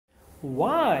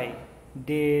Why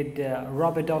did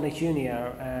Robert Downey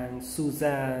Jr. and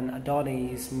Susan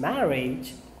Downey's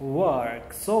marriage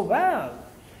work so well?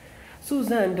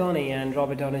 Susan Downey and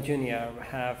Robert Downey Jr.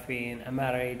 have been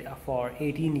married for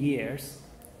 18 years.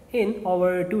 In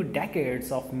over 2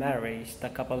 decades of marriage, the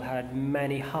couple had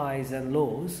many highs and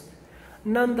lows.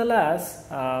 Nonetheless,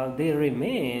 they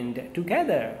remained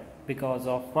together because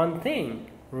of one thing: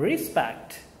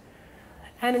 respect.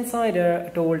 An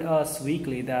insider told Us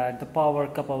Weekly that the power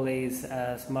couple is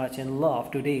as much in love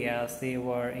today as they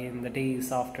were in the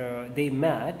days after they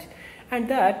met, and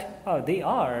that they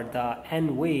are the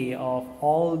envy of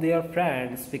all their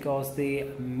friends because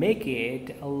they make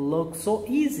it look so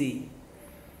easy.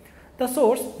 The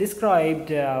source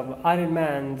described Iron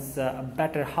Man's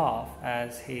better half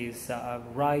as his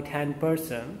right-hand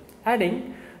person,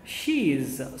 adding, "She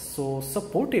is so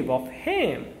supportive of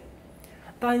him."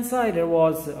 The insider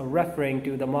was referring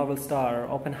to the Marvel star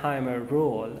Oppenheimer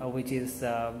role, which is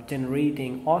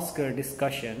generating Oscar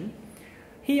discussion.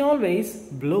 He always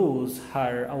blows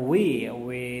her away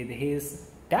with his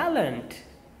talent.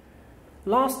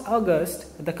 Last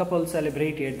August, the couple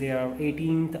celebrated their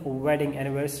 18th wedding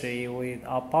anniversary with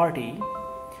a party.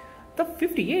 The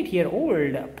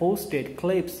 58-year-old posted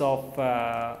clips of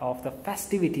the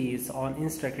festivities on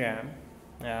Instagram.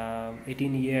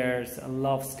 18 years,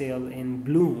 love still in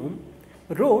bloom,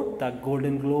 wrote the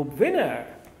Golden Globe winner.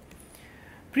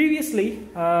 Previously,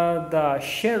 the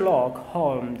Sherlock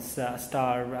Holmes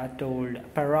star told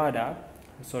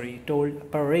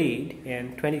Parade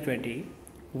in 2020,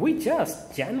 "We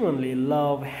just genuinely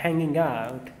love hanging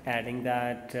out," adding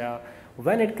that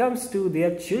when it comes to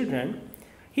their children,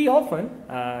 he often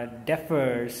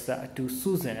defers to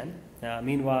Susan.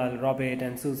 Meanwhile, Robert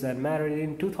and Susan married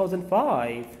in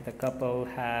 2005. The couple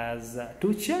has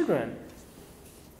 2 children.